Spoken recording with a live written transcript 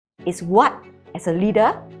It's what, as a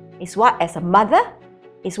leader, it's what, as a mother,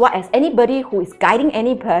 it's what, as anybody who is guiding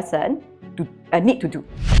any person need to do.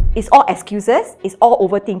 It's all excuses, it's all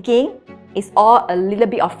overthinking, it's all a little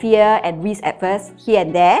bit of fear and risk at first, here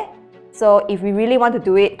and there. So if we really want to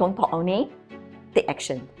do it, don't talk only, take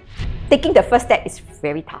action. Taking the first step is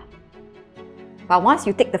very tough. But once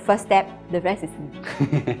you take the first step, the rest is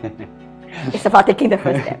easy. It's about taking the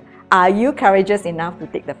first step. Are you courageous enough to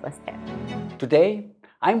take the first step? Today,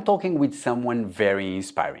 I'm talking with someone very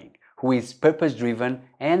inspiring, who is purpose-driven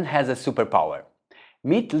and has a superpower.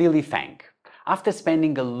 Meet Phang. After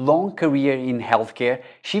spending a long career in healthcare,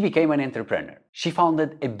 she became an entrepreneur. She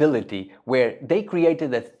founded Ability, where they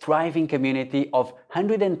created a thriving community of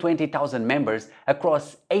 120,000 members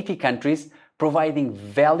across 80 countries, providing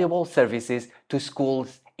valuable services to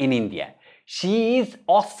schools in India. She is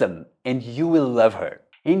awesome and you will love her.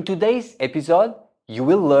 In today's episode, you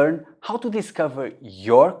will learn how to discover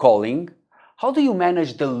your calling, how do you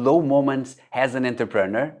manage the low moments as an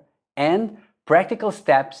entrepreneur, and practical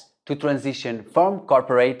steps to transition from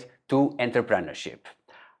corporate to entrepreneurship.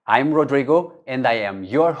 I'm Rodrigo and I am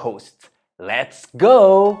your host. Let's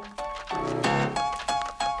go!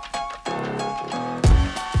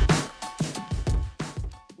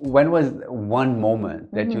 When was one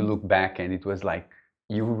moment that you look back and it was like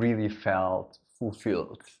you really felt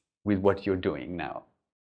fulfilled with what you're doing now?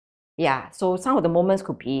 Yeah, so some of the moments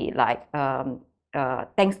could be like,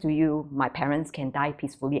 thanks to you, my parents can die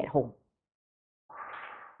peacefully at home.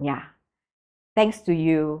 Yeah, thanks to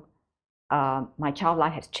you, my child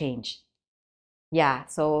life has changed. Yeah,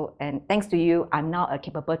 so, and thanks to you, I'm now a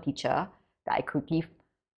capable teacher that I could give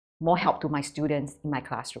more help to my students in my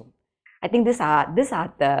classroom. I think these are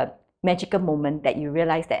the magical moments that you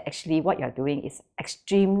realize that actually what you're doing is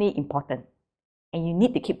extremely important. And you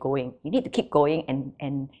need to keep going. You need to keep going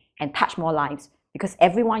and touch more lives, because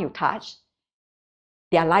everyone you touch,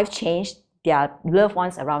 their life changed, their loved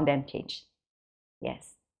ones around them changed.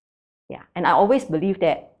 Yes. Yeah. And I always believe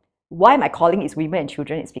that why my calling is women and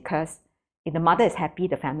children is because if the mother is happy,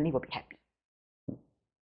 the family will be happy.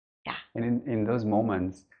 Yeah. And in those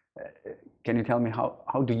moments, can you tell me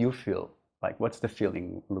how do you feel? Like, what's the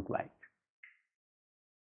feeling look like?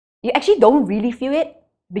 You actually don't really feel it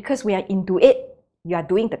because we are into it. You are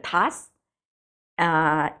doing the task.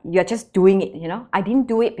 You're just doing it, you know. I didn't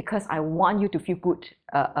do it because I want you to feel good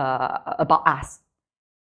about us.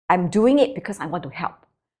 I'm doing it because I want to help.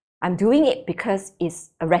 I'm doing it because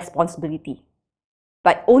it's a responsibility.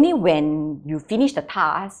 But only when you finish the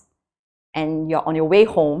task and you're on your way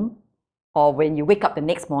home, or when you wake up the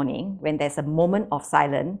next morning, when there's a moment of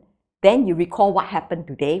silence, then you recall what happened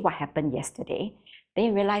today, what happened yesterday. Then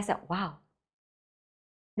you realize that, wow,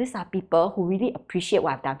 these are people who really appreciate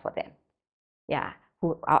what I've done for them. Yeah,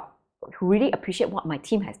 who really appreciate what my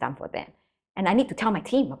team has done for them. And I need to tell my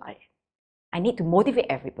team about it. I need to motivate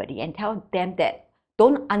everybody and tell them that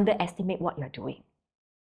don't underestimate what you're doing.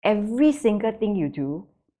 Every single thing you do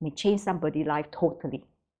may change somebody's life totally.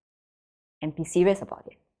 And be serious about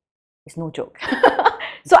it. It's no joke.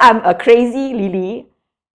 So I'm a crazy Lily.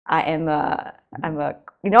 I'm a,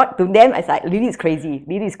 you know, to them it's like, Lily is crazy.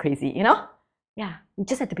 Lily is crazy, you know? Yeah, you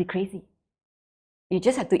just have to be crazy. You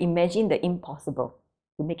just have to imagine the impossible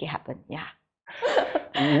to make it happen. Yeah.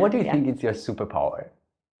 What do you think is your superpower?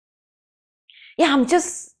 Yeah, I'm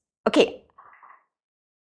just, okay.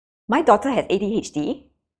 My daughter has ADHD,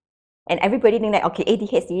 and everybody think that, okay,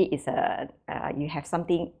 ADHD is you have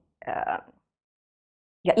something,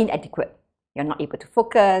 you're inadequate. You're not able to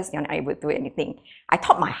focus, you're not able to do anything. I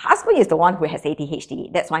thought my husband is the one who has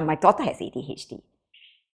ADHD. That's why my daughter has ADHD.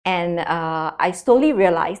 And I slowly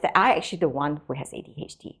realized that I actually the one who has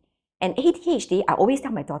ADHD. And ADHD, I always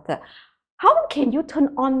tell my daughter, how can you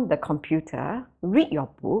turn on the computer, read your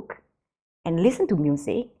book, and listen to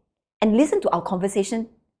music, and listen to our conversation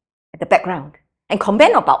at the background, and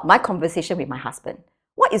comment about my conversation with my husband?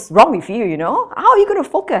 What is wrong with you, you know? How are you going to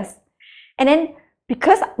focus? And then,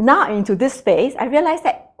 because now I'm into this space, I realized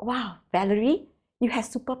that, wow, Valerie, you have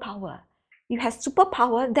superpower. You have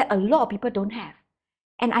superpower that a lot of people don't have.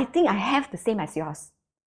 And I think I have the same as yours.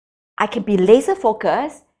 I can be laser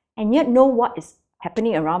focused and yet know what is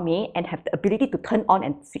happening around me and have the ability to turn on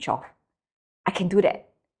and switch off. I can do that.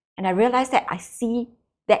 And I realized that I see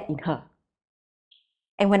that in her.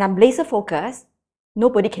 And when I'm laser focused,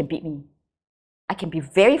 nobody can beat me. I can be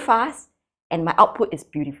very fast and my output is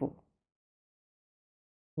beautiful.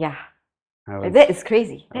 Yeah. That is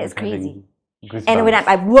crazy. That is crazy. And when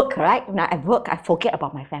I work, right? When I work, I forget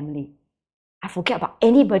about my family. I forget about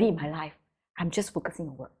anybody in my life. I'm just focusing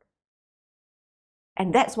on work.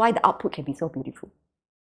 And that's why the output can be so beautiful.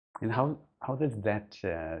 And how does that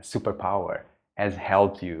superpower has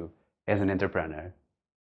helped you as an entrepreneur?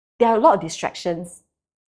 There are a lot of distractions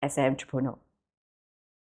as an entrepreneur.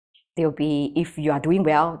 There'll be, if you are doing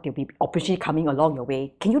well, there'll be opportunity coming along your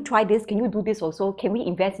way. Can you try this? Can you do this also? Can we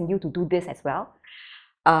invest in you to do this as well?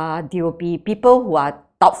 There will be people who are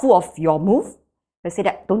doubtful of your move. They say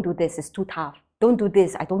that, don't do this, it's too tough. Don't do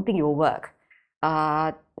this, I don't think it will work.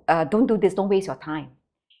 Don't do this, don't waste your time.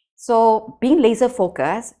 So being laser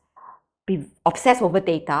focused, be obsessed over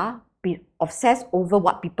data, be obsessed over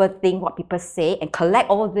what people think, what people say, and collect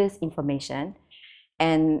all this information,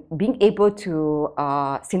 and being able to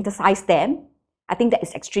synthesize them, I think that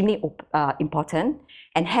is extremely important.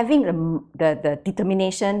 And having the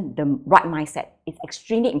determination, the right mindset is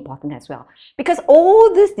extremely important as well. Because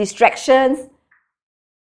all these distractions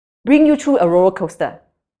bring you through a roller coaster,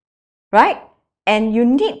 right? And you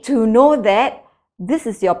need to know that this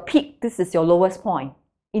is your peak, this is your lowest point.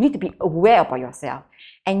 You need to be aware about yourself.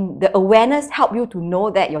 And the awareness helps you to know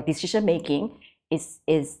that your decision making is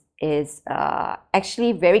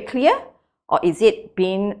actually very clear, or is it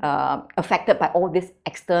being affected by all these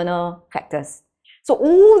external factors? So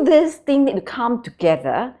all these things need to come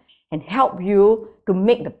together and help you to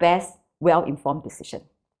make the best well-informed decision.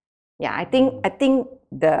 Yeah, I think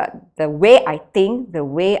the way I think, the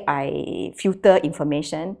way I filter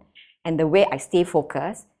information, and the way I stay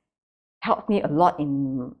focused helped me a lot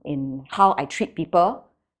in how I treat people,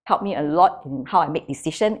 helped me a lot in how I make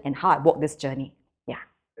decisions and how I walk this journey. Yeah.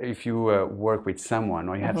 If you work with someone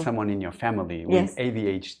or you have someone in your family Yes. with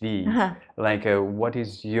ADHD, like what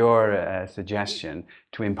is your suggestion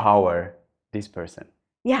to empower this person?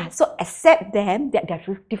 Yeah, so accept them that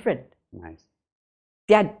they're different. Nice.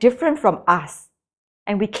 They are different from us.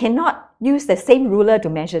 And we cannot use the same ruler to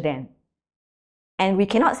measure them. And we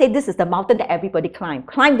cannot say this is the mountain that everybody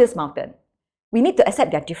climb this mountain. We need to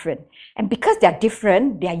accept they're different. And because they're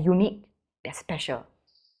different, they're unique, they're special.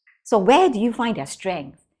 So where do you find their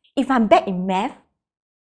strength? If I'm bad in math,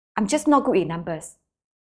 I'm just not good with numbers.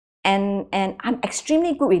 And I'm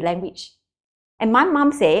extremely good with language. And my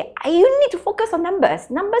mom say, you need to focus on numbers.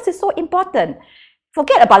 Numbers is so important.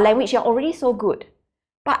 Forget about language, you're already so good.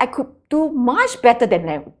 But I could do much better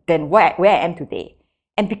than where I am today.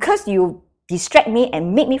 And because you distract me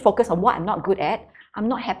and make me focus on what I'm not good at, I'm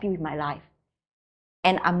not happy with my life.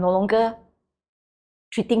 And I'm no longer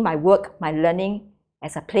treating my work, my learning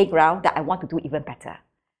as a playground that I want to do even better.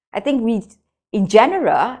 I think we, in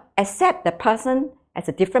general, accept the person as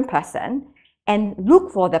a different person and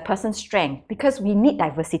look for the person's strength, because we need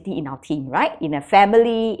diversity in our team, right? In a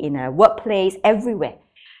family, in a workplace, everywhere.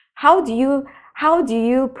 How do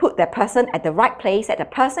you put that person at the right place that the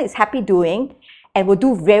person is happy doing and will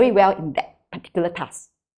do very well in that particular task?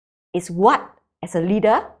 It's what, as a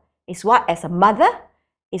leader, it's what, as a mother,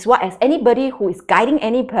 it's what, as anybody who is guiding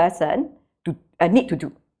any person, to need to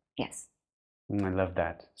do. Yes. I love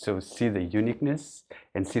that. So see the uniqueness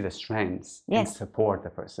and see the strengths and Yes. support the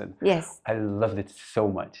person. Yes. I loved it so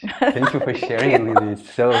much. Thank you for sharing, Lily.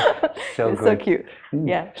 It's so It's good. so cute.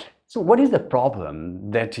 Yeah. So what is the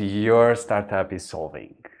problem that your startup is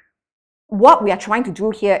solving? What we are trying to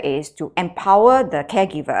do here is to empower the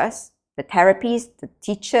caregivers, the therapists, the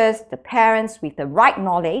teachers, the parents with the right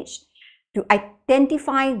knowledge to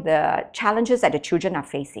identify the challenges that the children are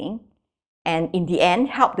facing, and in the end,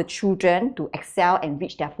 help the children to excel and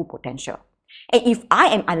reach their full potential. And if I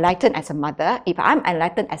am enlightened as a mother, if I'm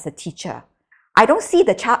enlightened as a teacher, I don't see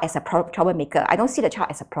the child as a troublemaker. I don't see the child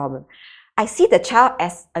as a problem. I see the child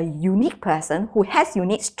as a unique person who has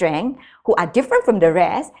unique strength, who are different from the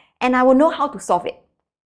rest, and I will know how to solve it.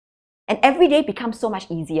 And every day becomes so much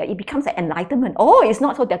easier. It becomes an enlightenment. Oh, it's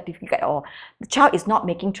not so that difficult at all. The child is not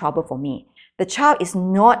making trouble for me. The child is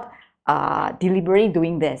not deliberately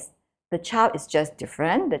doing this. The child is just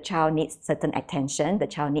different. The child needs certain attention. The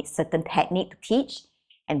child needs certain technique to teach.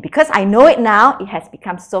 And because I know it now, it has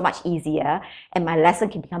become so much easier, and my lesson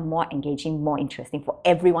can become more engaging, more interesting for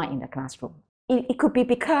everyone in the classroom. It could be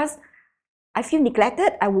because I feel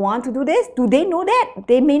neglected. I want to do this. Do they know that?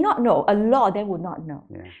 They may not know. A lot of them would not know.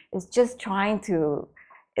 Yeah. It's just trying to,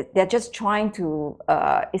 they're just trying to,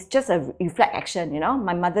 it's just a reflect action, you know.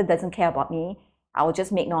 My mother doesn't care about me. I will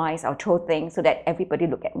just make noise. I'll throw things so that everybody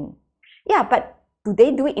look at me. Yeah, but do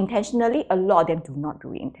they do it intentionally? A lot of them do not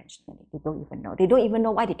do it intentionally. They don't even know. They don't even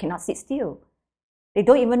know why they cannot sit still. They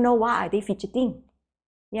don't even know why they fidgeting.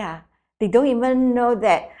 Yeah, they don't even know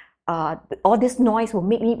that all this noise will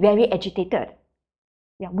make me very agitated.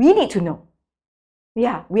 Yeah, we need to know.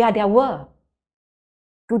 Yeah, we are their world.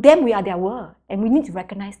 To them, we are their world, and we need to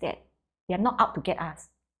recognize that they are not out to get us.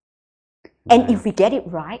 And if we get it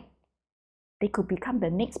right, they could become the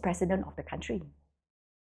next president of the country.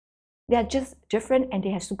 They are just different and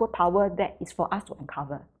they have superpower that is for us to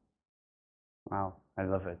uncover. Wow, I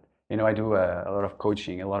love it. You know, I do a lot of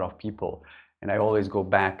coaching, a lot of people, and I always go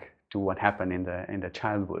back to what happened in the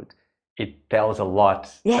childhood. It tells a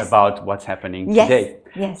lot about what's happening today.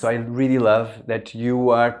 Yes. So I really love that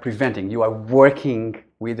you are preventing, you are working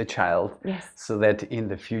with the child, so that in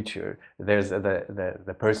the future there's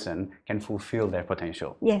the person can fulfill their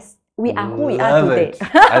potential. Yes, we are who we are today.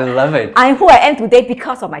 I love it. I'm who I am today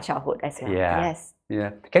because of my childhood as well. Yeah. Yes.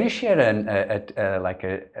 Yeah. Can you share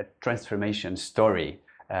a transformation story,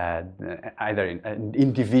 either in an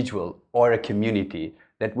individual or a community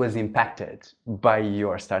that was impacted by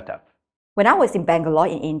your startup? When I was in Bangalore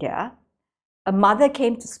in India, a mother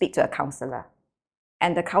came to speak to a counselor.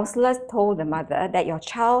 And the counselor told the mother that your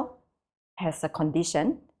child has a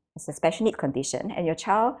condition, it's a special need condition, and your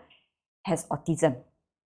child has autism.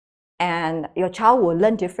 And your child will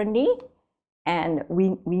learn differently, and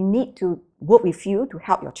we need to work with you to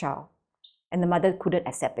help your child. And the mother couldn't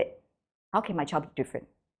accept it. How can my child be different?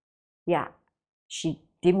 Yeah, she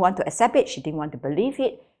didn't want to accept it, she didn't want to believe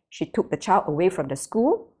it. She took the child away from the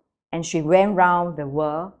school, and she went around the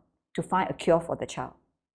world to find a cure for the child.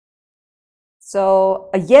 So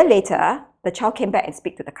a year later, the child came back and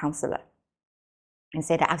spoke to the counselor and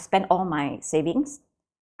said that I've spent all my savings.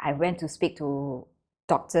 I went to speak to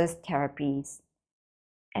doctors, therapies,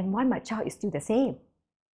 and why my child is still the same.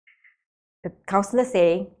 The counselor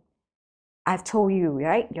saying, I've told you,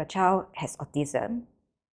 right, your child has autism,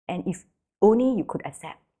 and if only you could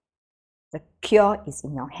accept, the cure is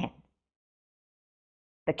in your hand.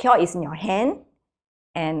 The cure is in your hand,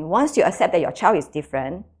 and once you accept that your child is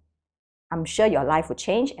different, I'm sure your life will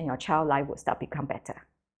change and your child's life will start to become better.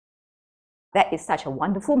 That is such a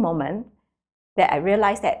wonderful moment that I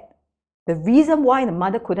realized that the reason why the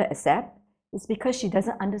mother couldn't accept is because she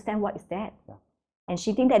doesn't understand what is that. And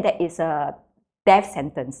she thinks that that is a death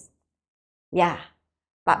sentence. Yeah.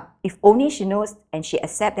 But if only she knows and she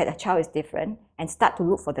accepts that the child is different and start to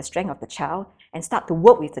look for the strength of the child and start to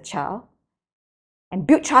work with the child and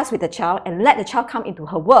build trust with the child and let the child come into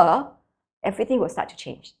her world, everything will start to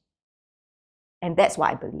change. And that's what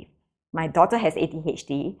I believe. My daughter has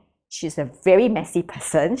ADHD. She's a very messy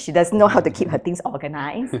person. She doesn't know how to keep her things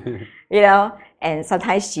organized, you know. And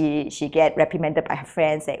sometimes she get reprimanded by her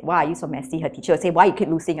friends, say, why are you so messy? Her teacher will say, why you keep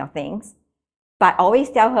losing your things? But I always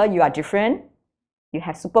tell her, you are different. You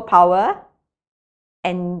have superpower.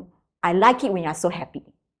 And I like it when you're so happy.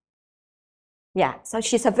 Yeah, so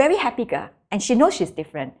she's a very happy girl. And she knows she's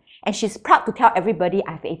different. And she's proud to tell everybody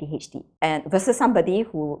I have ADHD. And versus somebody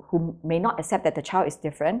who may not accept that the child is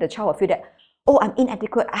different, the child will feel that, oh, I'm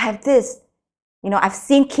inadequate, I have this. You know, I've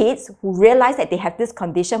seen kids who realize that they have this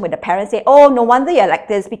condition when the parents say, oh, no wonder you're like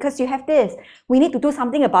this because you have this. We need to do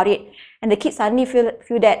something about it. And the kids suddenly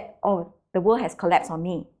feel that, oh, the world has collapsed on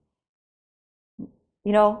me.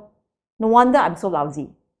 You know, no wonder I'm so lousy.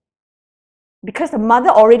 Because the mother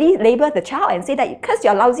already labeled the child and said that because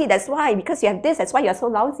you're lousy, that's why. Because you have this, that's why you're so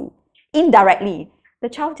lousy. Indirectly, the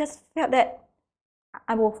child just felt that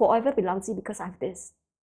I will forever be lousy because I have this.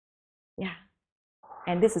 Yeah.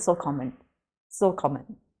 And this is so common. So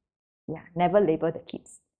common. Yeah. Never label the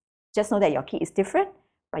kids. Just know that your kid is different,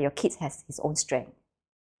 but your kid has his own strength.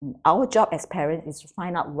 And our job as parents is to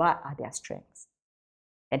find out what are their strengths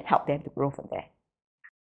and help them to grow from there.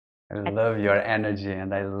 I love your energy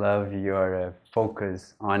and I love your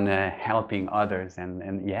focus on helping others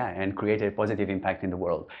and create a positive impact in the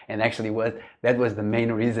world. And actually that was the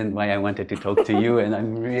main reason why I wanted to talk to you, and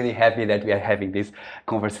I'm really happy that we are having this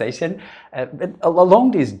conversation. But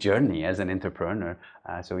along this journey as an entrepreneur,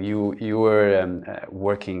 so you were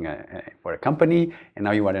working for a company and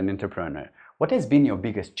now you are an entrepreneur. What has been your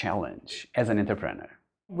biggest challenge as an entrepreneur?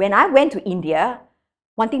 When I went to India,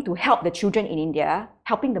 wanting to help the children in India,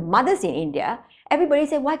 helping the mothers in India, everybody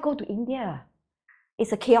said, why go to India?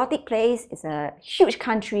 It's a chaotic place, it's a huge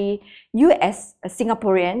country. You as a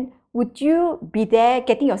Singaporean, would you be there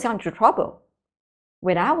getting yourself into trouble?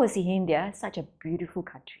 When I was in India, such a beautiful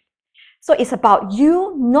country. So it's about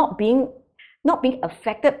you not being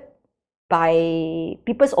affected by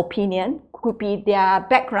people's opinion, could be their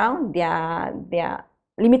background, their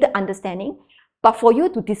limited understanding, but for you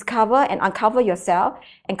to discover and uncover yourself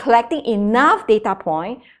and collecting enough data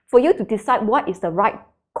points for you to decide what is the right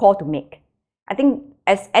call to make. I think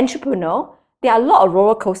as entrepreneur, there are a lot of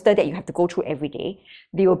roller coaster that you have to go through every day.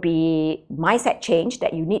 There will be mindset change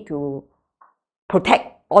that you need to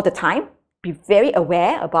protect all the time. Be very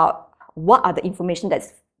aware about what is the information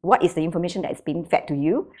that is being fed to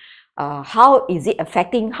you. How is it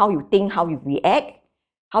affecting how you think, how you react?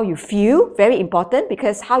 How you feel, very important,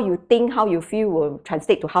 because how you think, how you feel will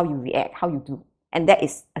translate to how you react, how you do. And that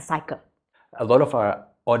is a cycle. A lot of our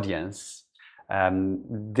audience,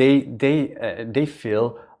 they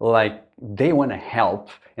feel like they want to help,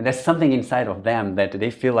 and there's something inside of them that they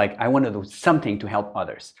feel like, I want to do something to help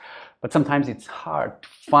others. But sometimes it's hard to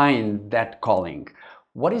find that calling.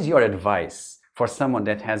 What is your advice for someone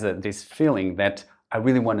that has this feeling that I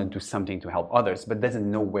really want to do something to help others, but doesn't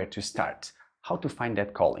know where to start? How to find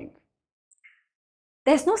that calling?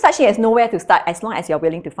 There's no such thing as nowhere to start as long as you're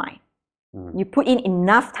willing to find. You put in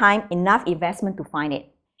enough time, enough investment to find it.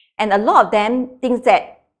 And a lot of them think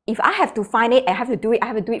that if I have to find it, I have to do it, I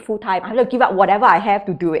have to do it full time, I have to give up whatever I have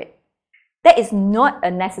to do it. That is not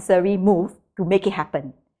a necessary move to make it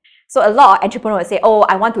happen. So a lot of entrepreneurs say, oh,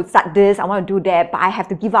 I want to start this, I want to do that, but I have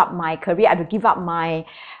to give up my career, I have to give up my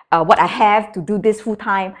what I have to do this full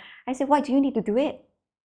time. I say, why do you need to do it?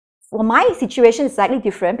 Well, my situation is slightly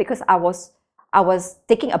different because I was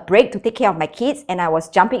taking a break to take care of my kids, and I was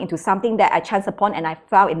jumping into something that I chanced upon and I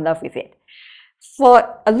fell in love with it.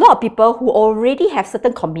 For a lot of people who already have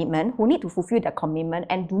certain commitment, who need to fulfill their commitment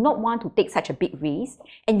and do not want to take such a big risk,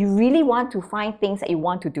 and you really want to find things that you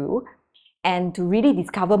want to do and to really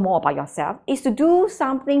discover more about yourself, is to do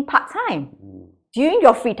something part-time. During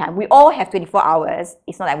your free time, we all have 24 hours.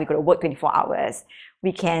 It's not like we're going to work 24 hours.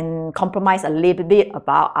 We can compromise a little bit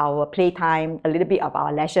about our playtime, a little bit of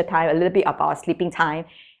our leisure time, a little bit of our sleeping time,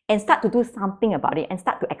 and start to do something about it and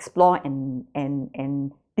start to explore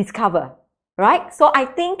and discover, right? So I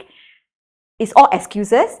think it's all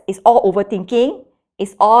excuses, it's all overthinking,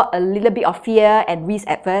 it's all a little bit of fear and risk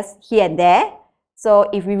adverse here and there. So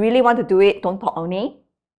if we really want to do it, don't talk only,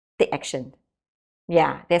 take action.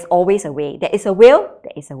 Yeah, there's always a way. There is a will,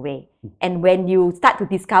 there is a way. And when you start to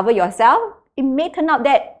discover yourself, it may turn out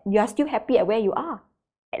that you are still happy at where you are.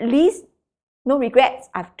 At least, no regrets.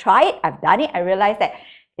 I've tried, I've done it. I realized that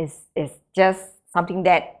it's just something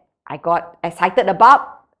that I got excited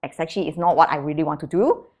about. Actually, it's not what I really want to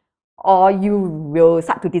do. Or you will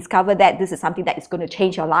start to discover that this is something that is going to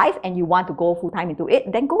change your life and you want to go full-time into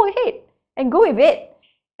it, then go ahead and go with it.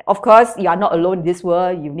 Of course, you are not alone in this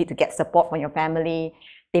world. You need to get support from your family.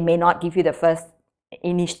 They may not give you the first,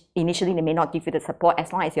 initially they may not give you the support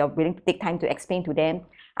as long as you're willing to take time to explain to them.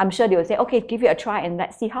 I'm sure they will say, okay, give it a try and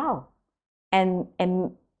let's see how. And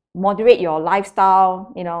moderate your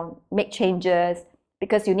lifestyle, make changes,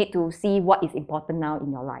 because you need to see what is important now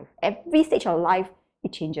in your life. Every stage of life,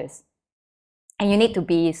 it changes. And you need to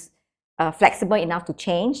be flexible enough to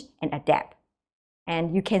change and adapt.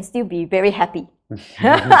 And you can still be very happy.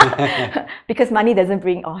 Because money doesn't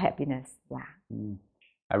bring all happiness. Yeah.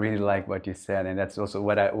 I really like what you said, and that's also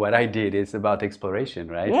what I did. It's about exploration,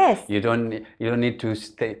 right? Yes. You don't need to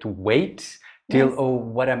wait till, yes, oh,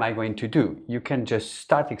 what am I going to do? You can just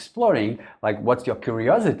start exploring, like, what's your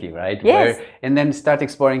curiosity, right? Yes. And then start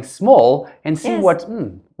exploring small and see, yes,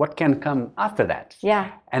 what can come after that.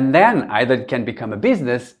 Yeah. And then either it can become a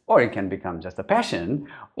business or it can become just a passion,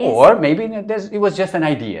 yes, or maybe it was just an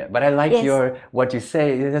idea. But I like, yes, what you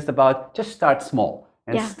say. It's just about just start small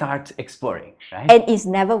and, yeah, start exploring, right? And it's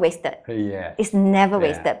never wasted. Yeah. It's never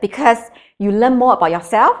wasted, because you learn more about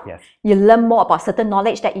yourself. Yes. You learn more about certain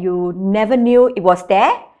knowledge that you never knew it was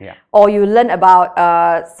there. Yeah. Or you learn about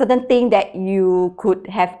certain thing that you could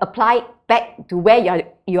have applied back to where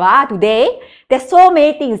you are today. There's so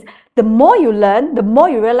many things. The more you learn, the more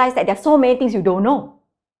you realize that there's so many things you don't know.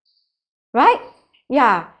 Right?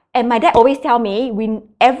 Yeah. And my dad always tell me,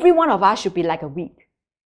 every one of us should be like a weed.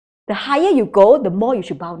 The higher you go, the more you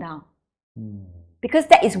should bow down. Because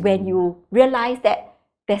that is when you realize that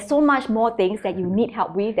there's so much more things that you need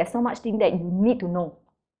help with. There's so much things that you need to know.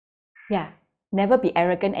 Yeah. Never be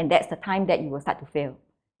arrogant, and that's the time that you will start to fail.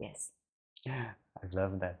 Yes. Yeah, I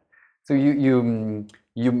love that. So you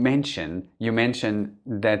mentioned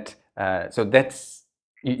that so that's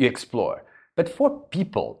you explore. But for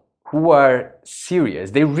people who are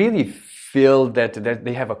serious, they really feel that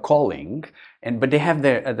they have a calling, but they have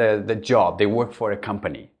the job, they work for a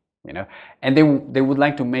company, and they would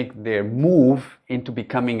like to make their move into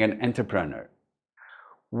becoming an entrepreneur.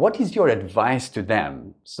 What is your advice to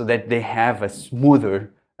them so that they have a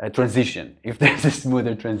smoother transition, if there's a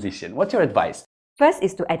smoother transition? What's your advice? First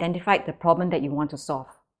is to identify the problem that you want to solve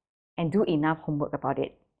and do enough homework about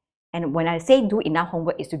it. And when I say do enough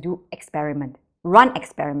homework, is to do experiment.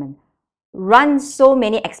 Run so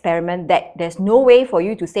many experiments that there's no way for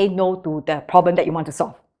you to say no to the problem that you want to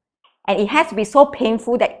solve. And it has to be so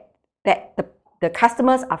painful that the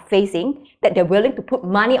customers are facing that they're willing to put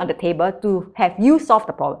money on the table to have you solve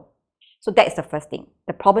the problem. So that is the first thing,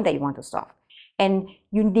 the problem that you want to solve. And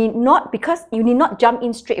you need not, because you need not jump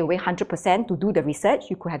in straight away 100% to do the research.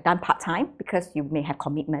 You could have done part-time because you may have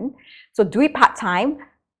commitment. So do it part-time,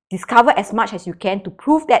 discover as much as you can to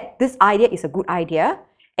prove that this idea is a good idea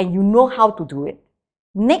and you know how to do it.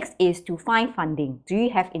 Next is to find funding. Do you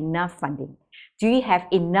have enough funding? Do you have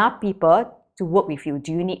enough people to work with you?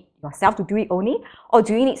 Do you need yourself to do it only? Or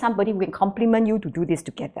do you need somebody who can complement you to do this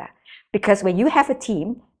together? Because when you have a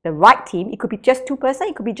team, the right team, it could be just 2 person,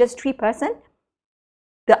 it could be just 3 person,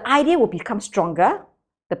 the idea will become stronger.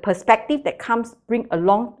 The perspective that bring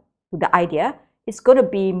along to the idea is going to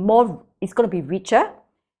be more, it's going to be richer.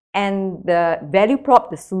 And the value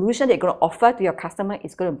prop, the solution that you're going to offer to your customer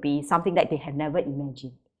is going to be something that they have never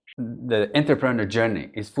imagined. The entrepreneur journey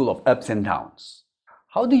is full of ups and downs.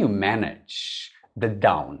 How do you manage the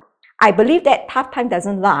down? I believe that tough time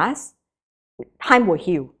doesn't last. Time will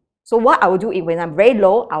heal. So what I will do is when I'm very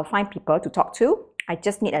low, I'll find people to talk to. I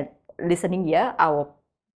just need a listening ear. I will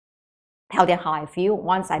tell them how I feel.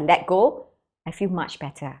 Once I let go, I feel much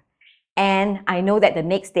better. And I know that the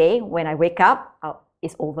next day when I wake up,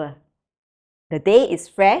 it's over. The day is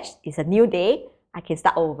fresh. It's a new day. I can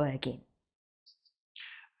start over again.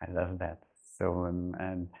 I love that. So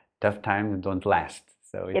tough times don't last.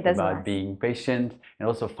 So it's about being patient and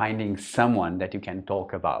also finding someone that you can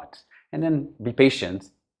talk about. And then be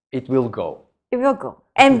patient. It will go. It will go.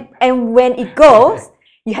 And when it goes,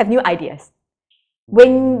 you have new ideas.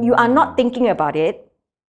 When you are not thinking about it,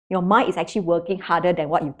 your mind is actually working harder than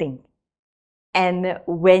what you think. And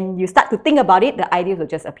when you start to think about it, the ideas will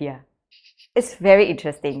just appear. It's very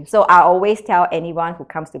interesting. So I always tell anyone who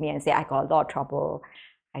comes to me and say, I got a lot of trouble.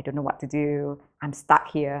 I don't know what to do. I'm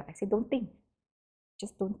stuck here. I say, don't think.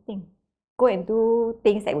 Just don't think. Go and do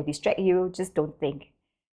things that will distract you. Just don't think.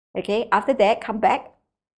 Okay? After that, come back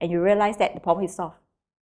and you realize that the problem is solved.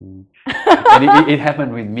 And it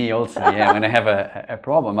happened with me also. Yeah, when I have a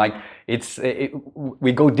problem, like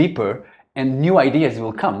we go deeper and new ideas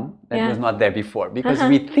will come that was not there before because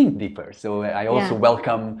we think deeper. So I also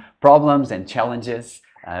welcome problems and challenges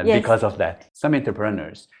because of that. Some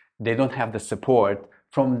entrepreneurs, they don't have the support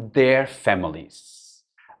from their families.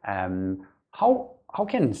 How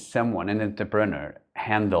can someone, an entrepreneur,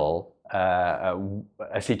 handle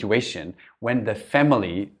a situation when the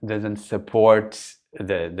family doesn't support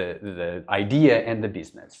the idea and the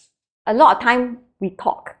business? A lot of time we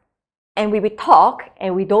talk, and we talk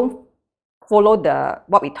and we don't follow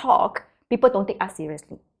what we talk. People don't take us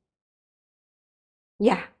seriously.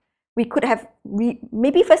 Yeah, we could have.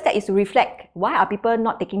 Maybe first step is to reflect. Why are people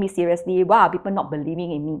not taking me seriously? Why are people not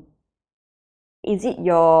believing in me? Is it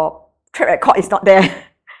your track record is not there?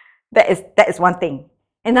 That is one thing.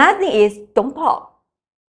 Another thing is don't talk,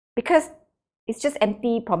 because it's just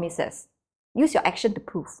empty promises. Use your action to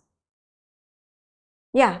prove.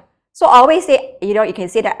 Yeah. So I always say, you can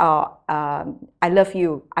say that, I love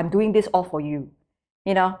you. I'm doing this all for you.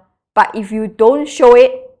 But if you don't show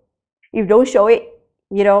it,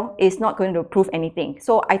 it's not going to prove anything.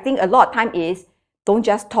 So I think a lot of time is don't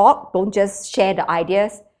just talk, don't just share the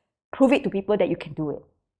ideas, prove it to people that you can do it.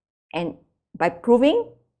 And by proving,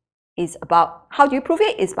 is about how do you prove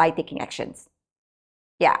it? Is by taking actions.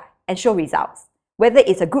 Yeah, and show results. Whether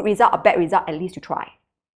it's a good result or bad result, at least you try.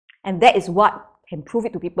 And that is what can prove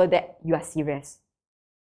it to people that you are serious.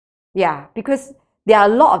 Yeah, because there are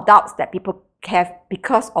a lot of doubts that people have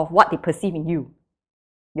because of what they perceive in you.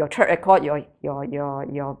 Your track record,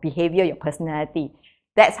 your behavior, your personality.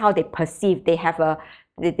 That's how they perceive. They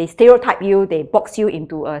stereotype you, they box you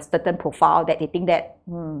into a certain profile that they think that,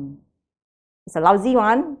 it's a lousy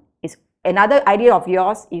one. It's another idea of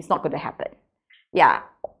yours is not going to happen. Yeah.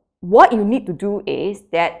 What you need to do is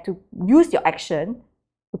that to use your action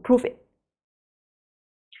to prove it.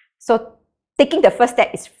 So taking the first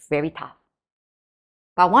step is very tough.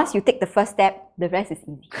 But once you take the first step, the rest is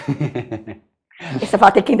easy. It's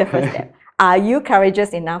about taking the first step. Are you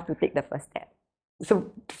courageous enough to take the first step?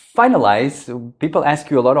 So to finalize, people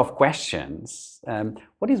ask you a lot of questions.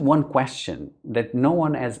 What is one question that no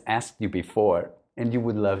one has asked you before and you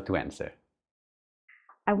would love to answer?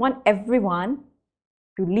 I want everyone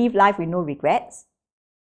to live life with no regrets,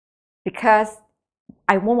 because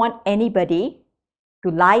I won't want anybody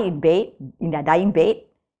to lie in bed, in their dying bed,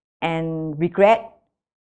 and regret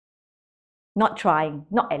not trying,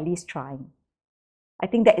 not at least trying. I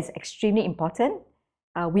think that is extremely important.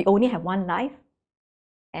 We only have one life,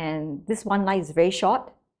 and this one life is very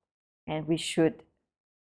short, and we should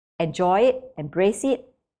enjoy it, embrace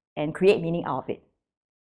it, and create meaning out of it.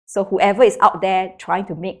 So whoever is out there trying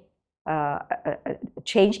to make a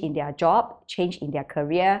change in their job, change in their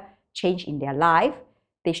career, change in their life,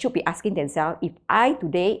 they should be asking themselves, if I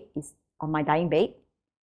today is on my dying bed,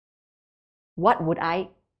 what would I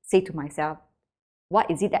say to myself? What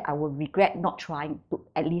is it that I will regret not trying to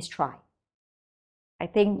at least try? I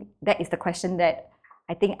think that is the question that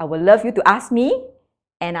I think I would love you to ask me,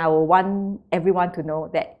 and I will want everyone to know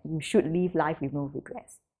that you should live life with no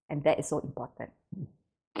regrets. And that is so important.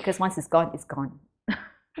 Because once it's gone, it's gone.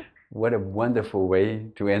 What a wonderful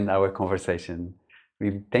way to end our conversation.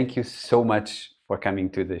 We thank you so much for coming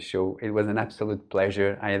to the show. It was an absolute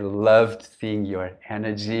pleasure. I loved seeing your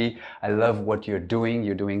energy. I love what you're doing.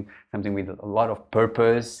 You're doing something with a lot of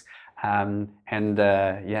purpose.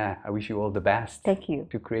 Yeah, I wish you all the best. Thank you.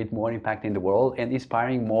 To create more impact in the world and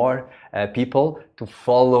inspiring more people to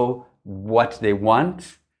follow what they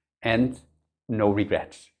want and no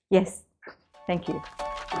regrets. Yes. Thank you.